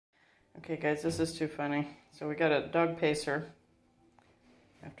Okay guys, this is too funny. So we got a dogPacer.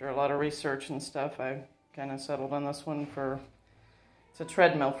 After a lot of research and stuff, I kind of settled on this one for, it's a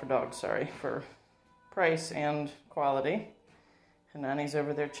treadmill for dogs, sorry, for price and quality. Hanani's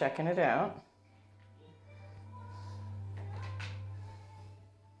over there checking it out.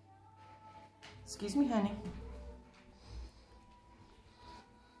 Excuse me, honey.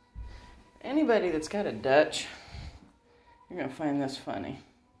 Anybody that's got a Dutch, you're gonna find this funny.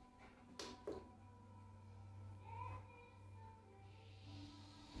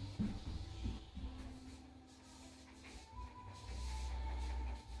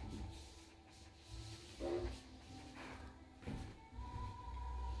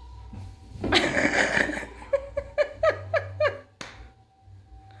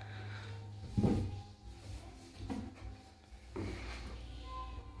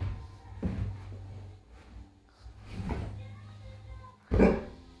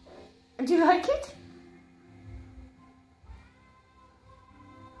 Do you like it?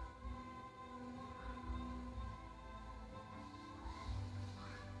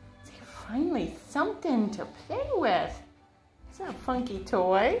 Finally something to play with. It's a funky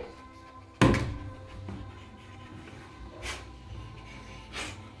toy. If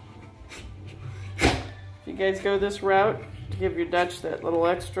you guys go this route to give your Dutch that little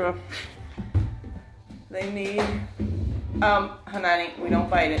extra they need. Hanani, we don't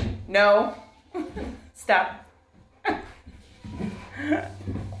bite it. No. Stop.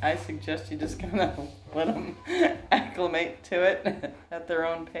 I suggest you just kind of let them acclimate to it at their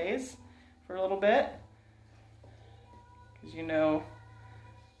own pace for a little bit. Because you know,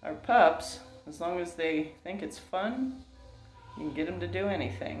 our pups, as long as they think it's fun, you can get them to do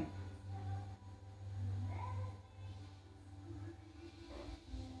anything.